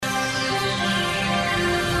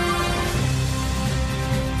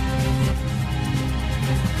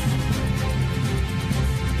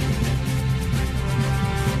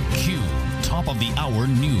hour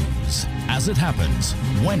news. As it happens,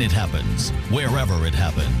 when it happens, wherever it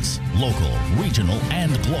happens. Local, regional,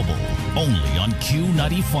 and global. Only on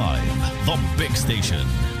Q95, the big station.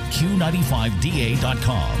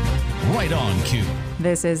 Q95DA.com. Right on Q.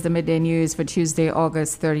 This is the Midday News for Tuesday,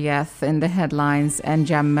 August 30th. In the headlines,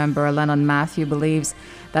 NJAM member Lennon Matthew believes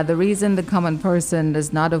that the reason the common person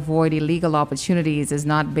does not avoid illegal opportunities is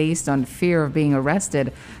not based on fear of being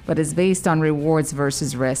arrested, but is based on rewards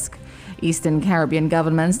versus risk. Eastern Caribbean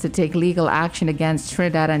governments to take legal action against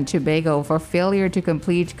Trinidad and Tobago for failure to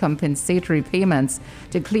complete compensatory payments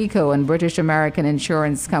to CLECO and British American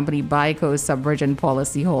insurance company BICO's sub-region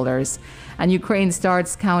policyholders. And Ukraine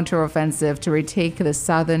starts counteroffensive to retake the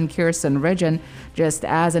southern Kherson region, just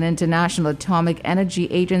as an International Atomic Energy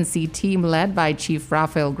Agency team led by Chief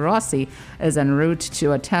Rafael Grossi is en route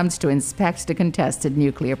to attempt to inspect the contested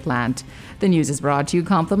nuclear plant. The news is brought to you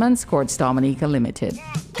compliments Quartz Dominica Limited.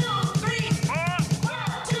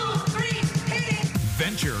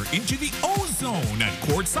 Venture into the O-Zone at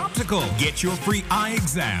Quartz Optical. Get your free eye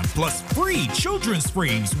exam plus free children's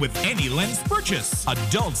frames with any lens purchase.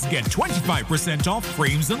 Adults get 25% off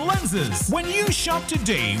frames and lenses when you shop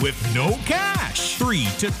today with no cash. 3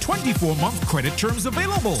 to 24-month credit terms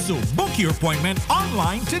available. So book your appointment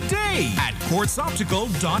online today at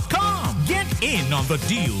quartzoptical.com. Get in on the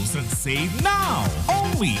deals and save now.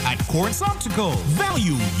 Only at Quartz Optical.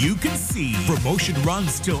 Value you can see. Promotion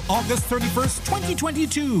runs till August 31st,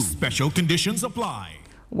 2022. Special conditions apply.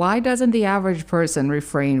 Why doesn't the average person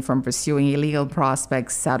refrain from pursuing illegal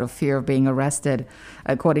prospects out of fear of being arrested?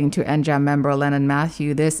 According to NJAM member Lennon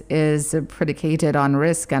Matthew, this is predicated on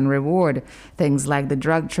risk and reward. Things like the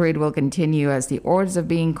drug trade will continue as the odds of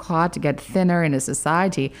being caught get thinner in a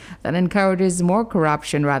society that encourages more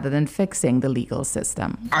corruption rather than fixing the legal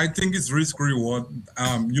system. I think it's risk reward.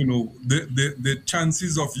 The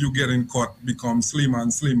chances of you getting caught become slimmer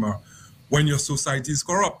and slimmer when your society is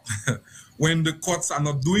corrupt. When the courts are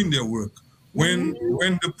not doing their work, when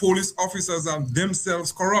the police officers are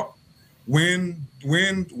themselves corrupt, when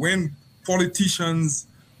politicians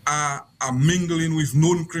are mingling with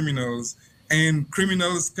known criminals, and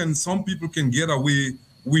some people can get away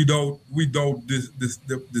without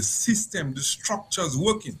the system, the structures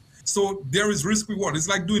working. So there is risk reward. It's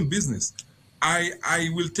like doing business. I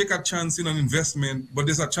will take a chance in an investment, but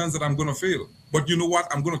there's a chance that I'm going to fail. But you know what?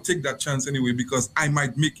 I'm going to take that chance anyway because I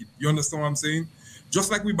might make it. You understand what I'm saying? Just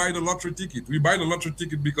like we buy the lottery ticket. We buy the lottery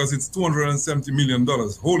ticket because it's $270 million.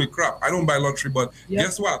 Holy crap. I don't buy lottery, but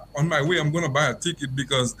guess what? On my way, I'm going to buy a ticket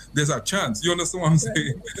because there's a chance. You understand what I'm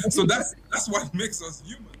saying? So that's what makes us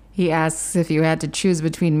human. He asks, if you had to choose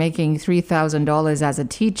between making $3,000 as a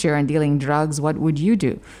teacher and dealing drugs, what would you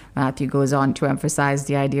do? Matthew goes on to emphasize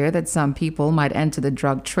the idea that some people might enter the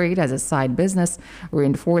drug trade as a side business,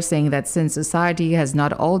 reinforcing that since society has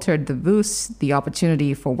not altered the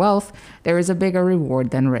opportunity for wealth, there is a bigger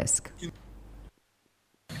reward than risk.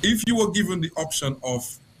 If you were given the option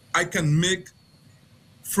of, I can make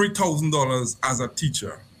 $3,000 as a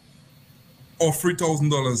teacher or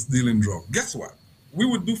 $3,000 dealing drugs, guess what? We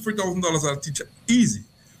would do $3,000 as a teacher, easy.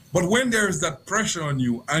 But when there is that pressure on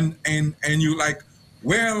you and you like,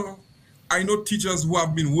 well, I know teachers who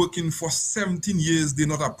have been working for 17 years, they're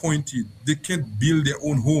not appointed. They can't build their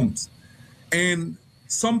own homes. And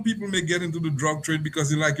some people may get into the drug trade because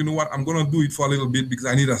they're like, you know what, I'm going to do it for a little bit because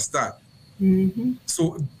I need a start. Mm-hmm.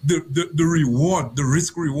 So the reward, the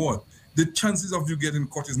risk reward, the chances of you getting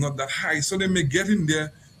caught is not that high. So they may get in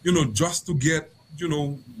there, just to get,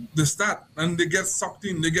 the start, and they get sucked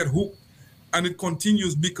in, they get hooked, and it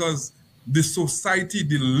continues because the society,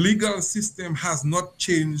 the legal system has not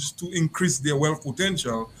changed to increase their wealth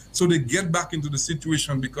potential. So they get back into the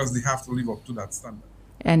situation because they have to live up to that standard.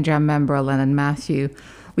 NJAM member Lennon Matthew.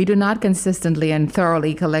 We do not consistently and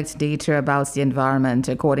thoroughly collect data about the environment,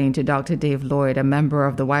 according to Dr. Dave Lloyd, a member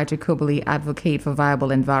of the Waitakubali Advocate for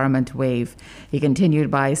Viable Environment WAVE. He continued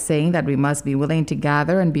by saying that we must be willing to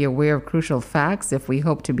gather and be aware of crucial facts if we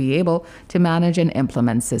hope to be able to manage and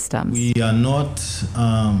implement systems. We are not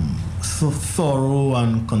so thorough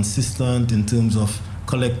and consistent in terms of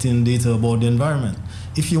collecting data about the environment.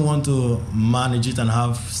 If you want to manage it and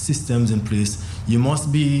have systems in place, you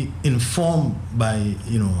must be informed by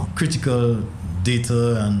critical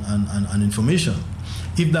data and information.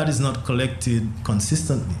 If that is not collected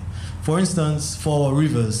consistently, for instance, for our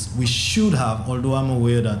rivers, we should have, although I'm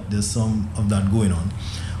aware that there's some of that going on,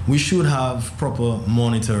 we should have proper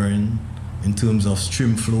monitoring in terms of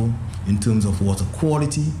stream flow, in terms of water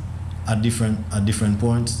quality at different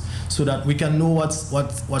points, so that we can know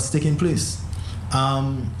what's taking place.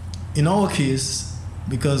 In our case,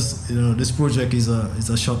 because this project is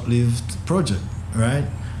a short-lived project, right?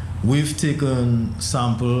 We've taken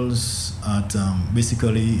samples at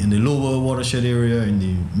basically in the lower watershed area, in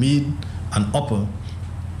the mid and upper.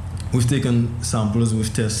 We've taken samples,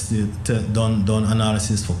 we've done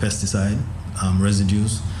analysis for pesticide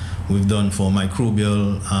residues. We've done for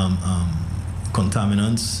microbial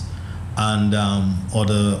contaminants and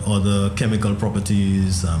other chemical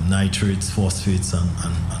properties, nitrates, phosphates,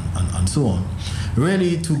 and so on.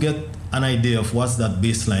 Really to get an idea of what that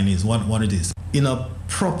baseline is, what it is. In a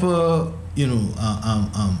proper,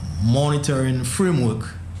 monitoring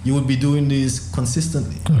framework, you would be doing this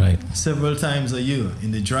consistently, right? Several times a year,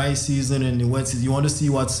 in the dry season and the wet season. You want to see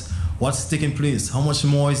what's taking place. How much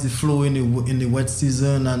more is the flow in the wet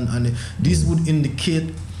season, and this would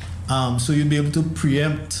indicate. So you'll be able to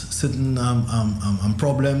preempt certain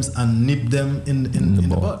problems and nip them in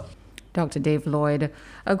the bud. Dr. Dave Lloyd.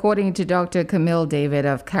 According to Dr. Camille David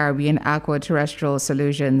of Caribbean Aquaterrestrial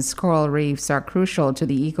Solutions, coral reefs are crucial to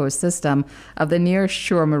the ecosystem of the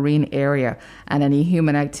near-shore marine area, and any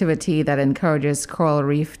human activity that encourages coral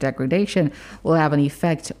reef degradation will have an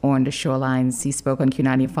effect on the shorelines. He spoke on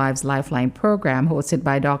Q95's Lifeline program hosted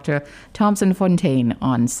by Dr. Thompson Fontaine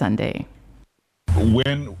on Sunday.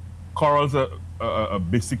 When corals are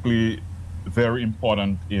basically very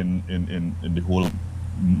important in the whole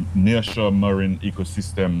nearshore marine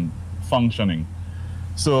ecosystem functioning.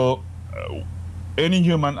 So any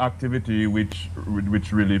human activity which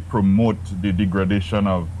really promote the degradation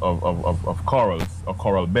of corals or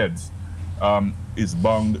coral beds is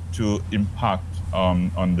bound to impact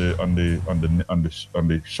on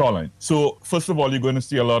the shoreline. So first of all, you're going to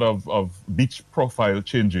see a lot of beach profile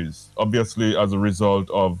changes, obviously as a result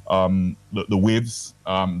of the waves.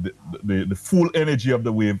 The full energy of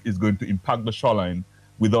the wave is going to impact the shoreline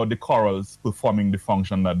without the corals performing the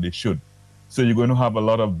function that they should. So you're going to have a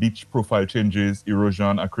lot of beach profile changes,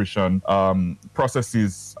 erosion, accretion,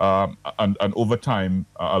 processes, and over time,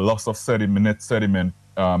 a loss of sediment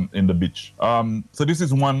in the beach. So this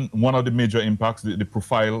is one of the major impacts, the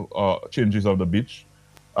profile changes of the beach.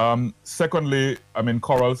 Secondly,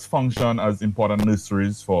 corals function as important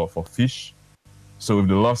nurseries for fish. So with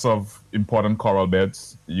the loss of important coral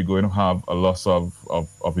beds, you're going to have a loss of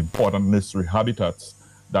important nursery habitats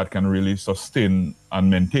that can really sustain and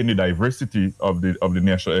maintain the diversity of the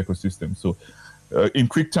nearshore ecosystem. So in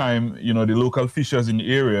quick time, the local fishers in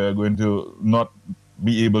the area are going to not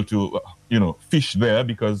be able to, fish there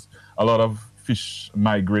because a lot of fish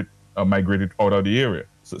migrated out of the area.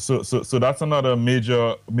 So that's another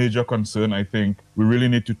major concern I think we really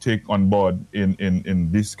need to take on board in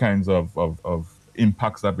these kinds of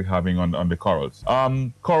impacts that we're having on the corals.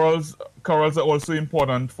 Corals are also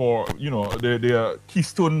important for, they are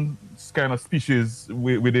keystone kind of species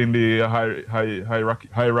within the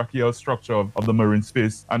hierarchical structure of the marine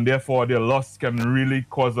space, and therefore their loss can really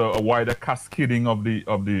cause a wider cascading of the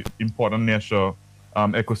important nearshore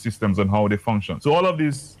ecosystems and how they function. So all of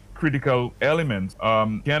these critical elements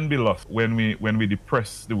can be lost when we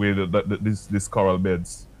depress the way that these coral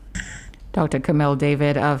beds. Dr. Camille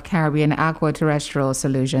David of Caribbean Aquaterrestrial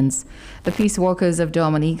Solutions. The Peace Walkers of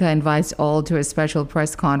Dominica invites all to a special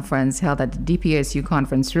press conference held at the DPSU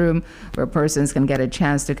conference room, where persons can get a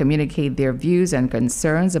chance to communicate their views and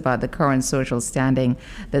concerns about the current social standing.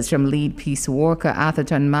 That's from lead peace worker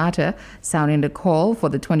Atherton Mata, sounding the call for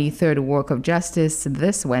the 23rd Walk of Justice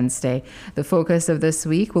this Wednesday. The focus of this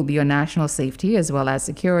week will be on national safety as well as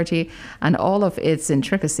security and all of its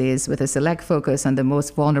intricacies, with a select focus on the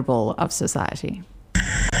most vulnerable of society.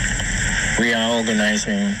 We are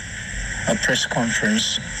organizing a press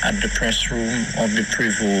conference at the press room of the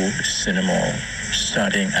Prévost Cinema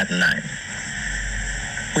starting at 9.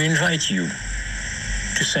 We invite you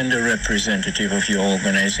to send a representative of your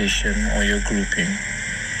organization or your grouping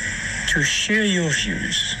to share your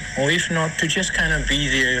views, or if not, to just kind of be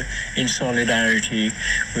there in solidarity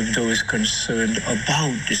with those concerned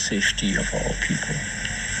about the safety of our people.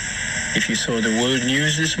 If you saw the world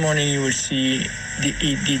news this morning, you would see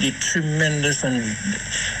the tremendous and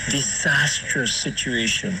disastrous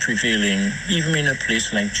situation prevailing even in a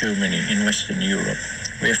place like Germany, in Western Europe,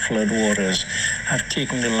 where floodwaters have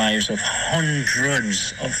taken the lives of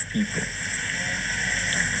hundreds of people.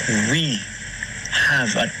 We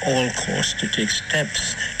have at all costs to take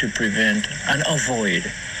steps to prevent and avoid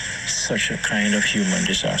such a kind of human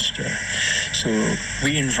disaster. So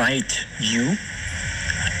we invite you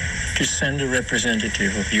to send a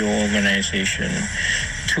representative of your organization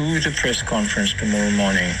to the press conference tomorrow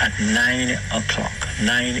morning at 9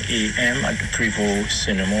 a.m. at the Prévost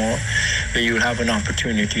Cinema, where you'll have an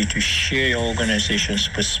opportunity to share your organization's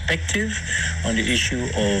perspective on the issue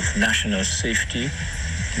of national safety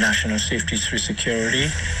national safety through security,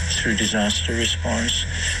 through disaster response,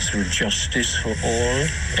 through justice for all,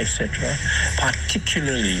 etc.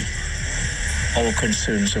 Particularly our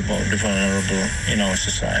concerns about the vulnerable in our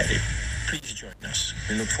society. Please join us.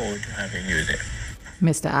 We look forward to having you there.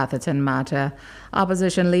 Mr. Atherton Mata.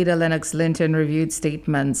 Opposition leader Lennox Linton reviewed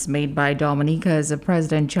statements made by Dominica's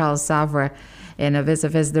President Charles Savre in a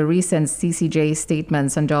vis-a-vis the recent CCJ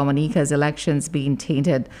statements on Dominica's elections being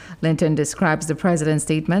tainted. Linton describes the president's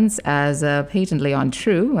statements as patently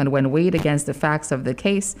untrue, and when weighed against the facts of the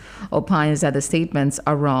case, opines that the statements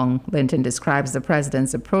are wrong. Linton describes the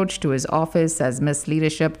president's approach to his office as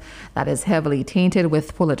misleadership that is heavily tainted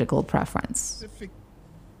with political preference.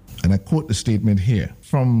 And I quote the statement here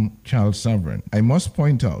from Charles Sovereign. I must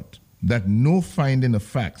point out that no finding of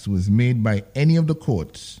facts was made by any of the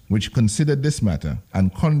courts which considered this matter,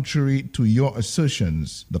 and contrary to your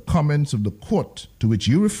assertions, the comments of the court to which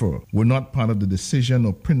you refer were not part of the decision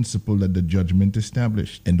or principle that the judgment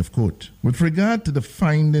established. End of quote. With regard to the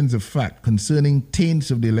findings of fact concerning taints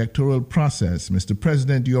of the electoral process, Mr.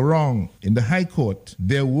 President, you're wrong. In the High Court,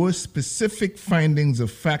 there were specific findings of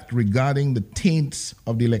fact regarding the taints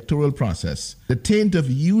of the electoral process. The taint of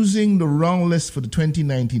using the wrong list for the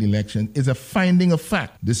 2019 election is a finding of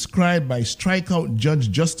fact described by strikeout Judge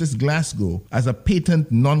Justice Glasgow as a patent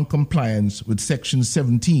non-compliance with Section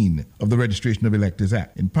 17 of the Registration of Electors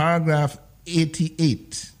Act. In paragraph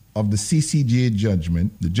 88 of the CCJ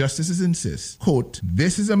judgment, the justices insist, quote,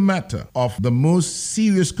 "This is a matter of the most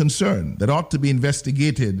serious concern that ought to be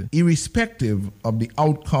investigated irrespective of the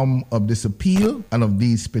outcome of this appeal and of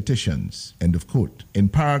these petitions," end of quote. In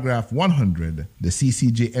paragraph 100, the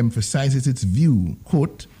CCJ emphasizes its view,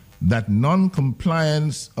 quote, "that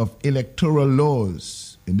non-compliance of electoral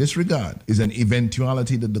laws in this regard is an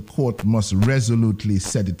eventuality that the court must resolutely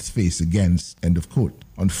set its face against," end of quote.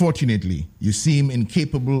 Unfortunately, you seem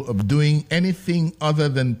incapable of doing anything other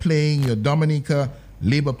than playing your Dominica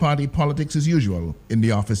Labour Party politics as usual in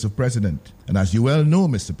the office of president. And as you well know,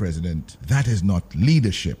 Mr. President, that is not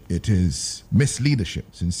leadership. It is misleadership.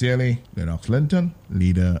 Sincerely, Lennox Linton,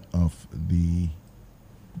 leader of the...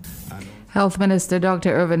 Health Minister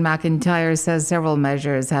Dr. Irvin McIntyre says several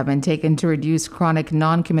measures have been taken to reduce chronic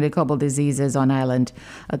non-communicable diseases on island.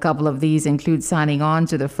 A couple of these include signing on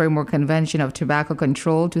to the Framework Convention of Tobacco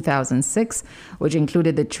Control 2006, which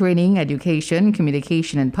included the training, education,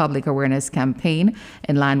 communication, and public awareness campaign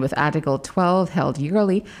in line with Article 12 held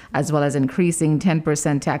yearly, as well as increasing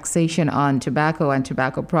 10% taxation on tobacco and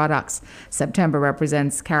tobacco products. September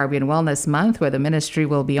represents Caribbean Wellness Month, where the ministry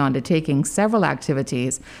will be undertaking several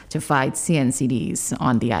activities to fight CNCDs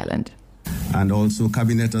on the island. And also,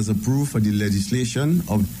 Cabinet has approved for the legislation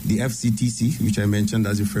of the FCTC, which I mentioned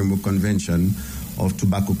as a Framework Convention of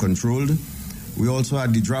Tobacco Control. We also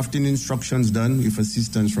had the drafting instructions done with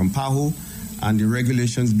assistance from PAHO, and the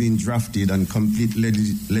regulations being drafted and complete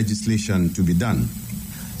legislation to be done.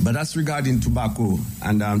 But that's regarding tobacco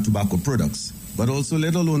and tobacco products. But also,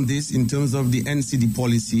 let alone this, in terms of the NCD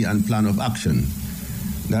policy and plan of action.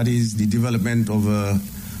 That is the development of a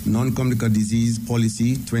non-communicable disease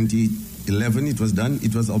policy 2011. It was done.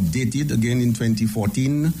 It was updated again in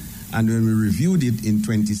 2014, and when we reviewed it in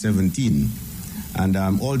 2017. And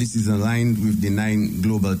all this is aligned with the 9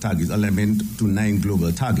 global targets, 11 to 9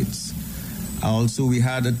 global targets. Also, we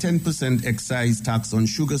had a 10% excise tax on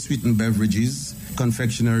sugar-sweetened beverages,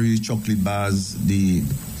 confectionery, chocolate bars, the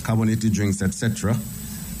carbonated drinks, etc.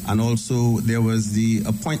 And also, there was the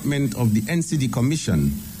appointment of the NCD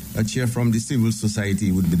Commission. A chair from the civil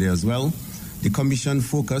society would be there as well. The commission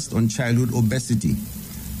focused on childhood obesity.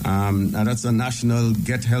 And that's a national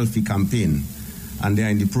Get Healthy campaign. And they are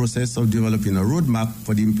in the process of developing a roadmap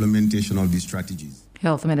for the implementation of these strategies.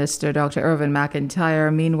 Health Minister Dr. Irvin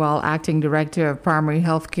McIntyre. Meanwhile, Acting Director of Primary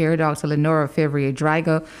Health Care, Dr. Lenora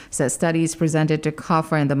Fevrier-Drago, says studies presented to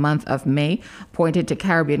COFA in the month of May pointed to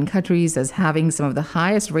Caribbean countries as having some of the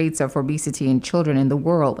highest rates of obesity in children in the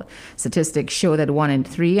world. Statistics show that 1 in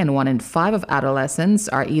 3 and 1 in 5 of adolescents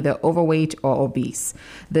are either overweight or obese.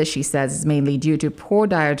 This, she says, is mainly due to poor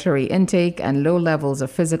dietary intake and low levels of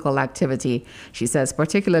physical activity. She says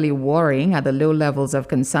particularly worrying are the low levels of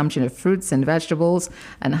consumption of fruits and vegetables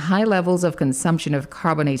and high levels of consumption of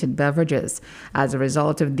carbonated beverages. As a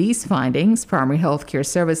result of these findings, primary health care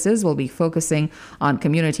services will be focusing on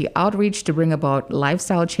community outreach to bring about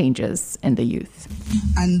lifestyle changes in the youth.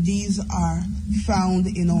 And these are found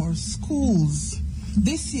in our schools.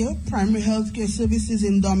 This year, primary health care services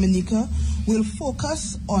in Dominica will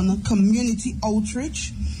focus on community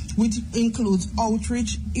outreach, which includes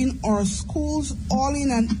outreach in our schools, all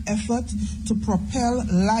in an effort to propel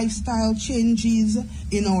lifestyle changes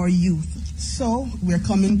in our youth. So we're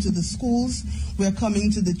coming to the schools, we're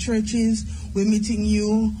coming to the churches, we're meeting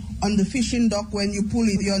you on the fishing dock when you pull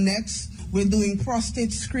in your nets. We're doing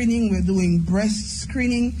prostate screening, we're doing breast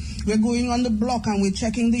screening, we're going on the block and we're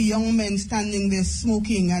checking the young men standing there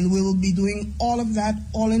smoking, and we will be doing all of that,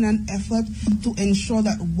 all in an effort to ensure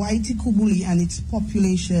that Waitikubuli and its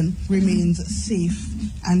population remains safe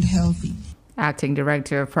and healthy. Acting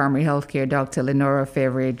Director of Primary Healthcare, Dr. Lenora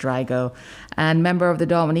Favre-Drago, and member of the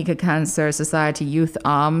Dominica Cancer Society Youth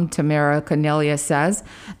Arm, Tamara Cornelia, says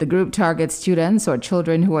the group targets students or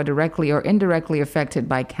children who are directly or indirectly affected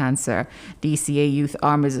by cancer. DCA Youth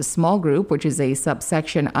Arm is a small group, which is a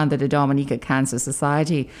subsection under the Dominica Cancer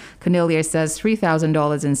Society. Cornelia says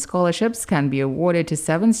 $3,000 in scholarships can be awarded to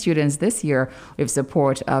 7 students this year with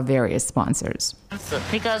support of various sponsors.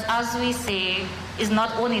 Because as we say, it's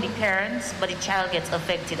not only the parents, but the child gets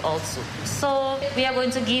affected also. So we are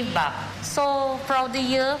going to give back. So throughout the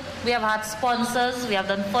year, we have had sponsors, we have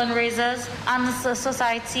done fundraisers, and the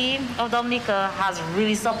Society of Dominica has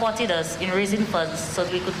really supported us in raising funds so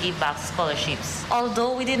that we could give back scholarships.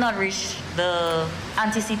 Although we did not reach the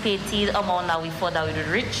anticipated amount that we thought that we would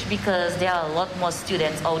reach, because there are a lot more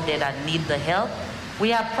students out there that need the help,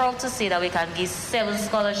 we are proud to say that we can give 7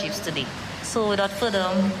 scholarships today. So without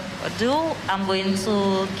further ado, I'm going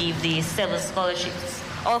to give the 7 scholarships.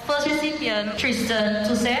 Our first recipient, Tristan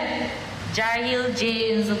Toussaint, Jahil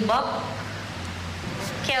James Buck,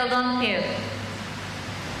 Keldon Pierre,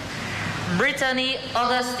 Brittany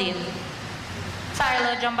Augustine,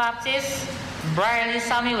 Tyler John Baptist, Briley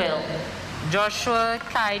Samuel, Joshua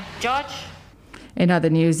Clyde George. In other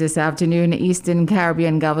news this afternoon, Eastern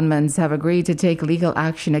Caribbean governments have agreed to take legal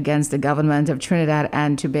action against the government of Trinidad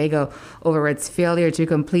and Tobago over its failure to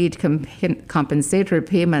complete compensatory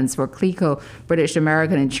payments for CLECO, British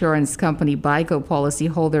American insurance company BICO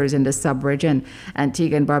policyholders in the sub-region.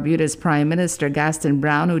 Antigua and Barbuda's Prime Minister Gaston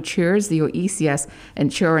Brown, who chairs the OECS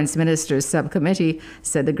Insurance Ministers Subcommittee,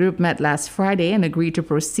 said the group met last Friday and agreed to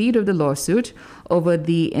proceed with the lawsuit over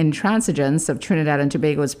the intransigence of Trinidad and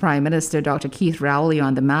Tobago's Prime Minister, Dr. Keith Rowley,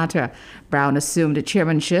 on the matter. Brown assumed the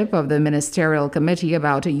chairmanship of the ministerial committee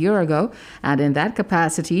about a year ago, and in that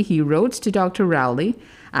capacity, he wrote to Dr. Rowley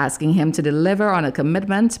asking him to deliver on a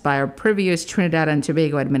commitment by a previous Trinidad and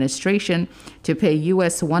Tobago administration to pay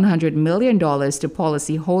US $100 million to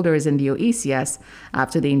policyholders in the OECS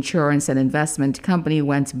after the insurance and investment company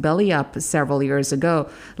went belly up several years ago,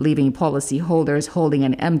 leaving policyholders holding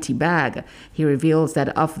an empty bag. He reveals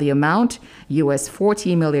that of the amount, US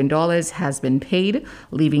 $40 million has been paid,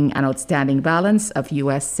 leaving an outstanding balance of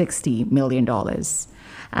US $60 million.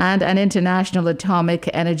 And an International Atomic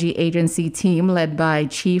Energy Agency team led by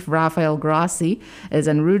Chief Rafael Grossi is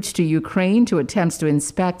en route to Ukraine to attempt to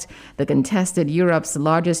inspect the contested Europe's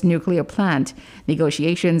largest nuclear plant.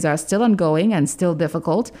 Negotiations are still ongoing and still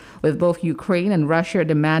difficult, with both Ukraine and Russia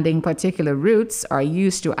demanding particular routes are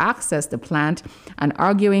used to access the plant and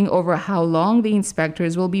arguing over how long the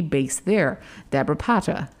inspectors will be based there. Deborah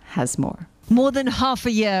Pata has more. More than half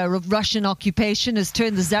a year of Russian occupation has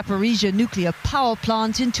turned the Zaporizhia nuclear power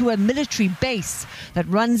plant into a military base that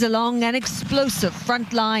runs along an explosive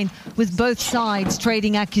front line, with both sides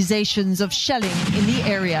trading accusations of shelling in the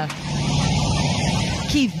area.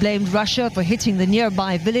 Kyiv blamed Russia for hitting the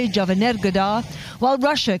nearby village of Energodar, while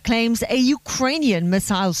Russia claims a Ukrainian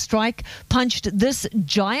missile strike punched this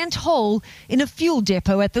giant hole in a fuel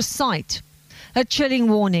depot at the site. A chilling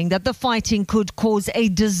warning that the fighting could cause a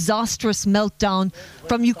disastrous meltdown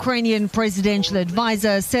from Ukrainian presidential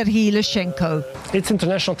advisor Serhiy Lyshenko. It's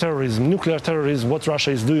international terrorism, nuclear terrorism, what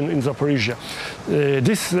Russia is doing in Zaporizhia.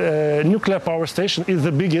 This nuclear power station is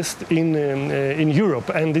the biggest in Europe,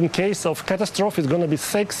 and in case of catastrophe, it's going to be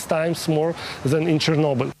 6 times more than in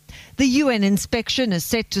Chernobyl. The UN inspection is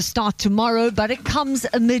set to start tomorrow, but it comes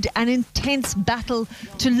amid an intense battle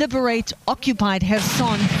to liberate occupied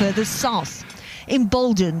Kherson further south.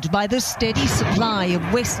 Emboldened by the steady supply of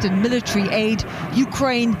Western military aid,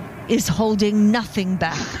 Ukraine is holding nothing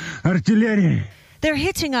back. Artillery. They're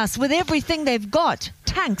hitting us with everything they've got.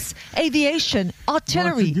 Tanks, aviation,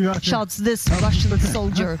 artillery, shouts this Russian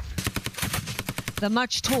soldier. The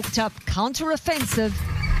much talked up counter-offensive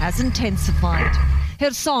has intensified.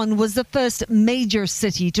 Kherson was the first major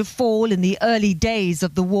city to fall in the early days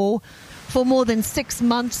of the war. For more than 6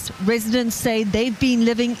 months, residents say they've been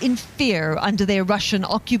living in fear under their Russian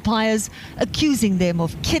occupiers, accusing them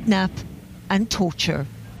of kidnap and torture.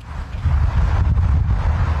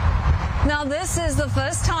 Now, this is the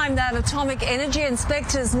first time that atomic energy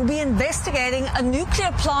inspectors will be investigating a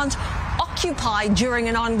nuclear plant occupied during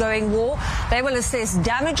an ongoing war. They will assess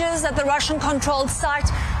damages at the Russian-controlled site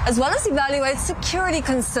as well as evaluate security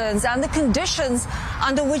concerns and the conditions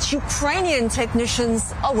under which Ukrainian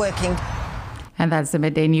technicians are working. And that's the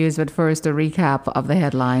Midday News, but first a recap of the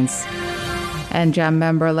headlines. And JAM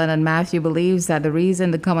member Leonard Matthew believes that the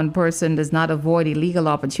reason the common person does not avoid illegal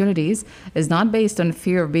opportunities is not based on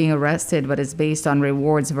fear of being arrested, but is based on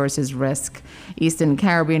rewards versus risk. Eastern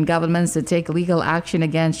Caribbean governments to take legal action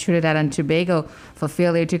against Trinidad and Tobago for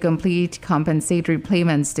failure to complete compensatory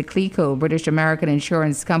payments to CLECO, British American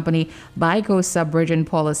insurance company, BICO sub-region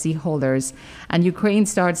policy holders. And Ukraine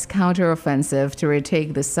starts counteroffensive to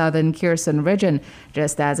retake the southern Kherson region,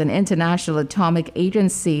 just as an international atomic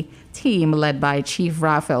agency team led by Chief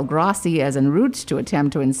Rafael Grossi is en route to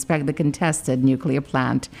attempt to inspect the contested nuclear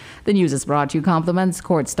plant. The news is brought to you compliments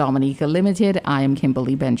Courts Dominica Limited. I am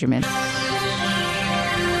Kimberly Benjamin.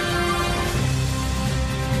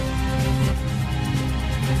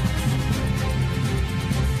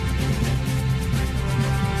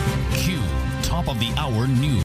 Q, top of the hour news.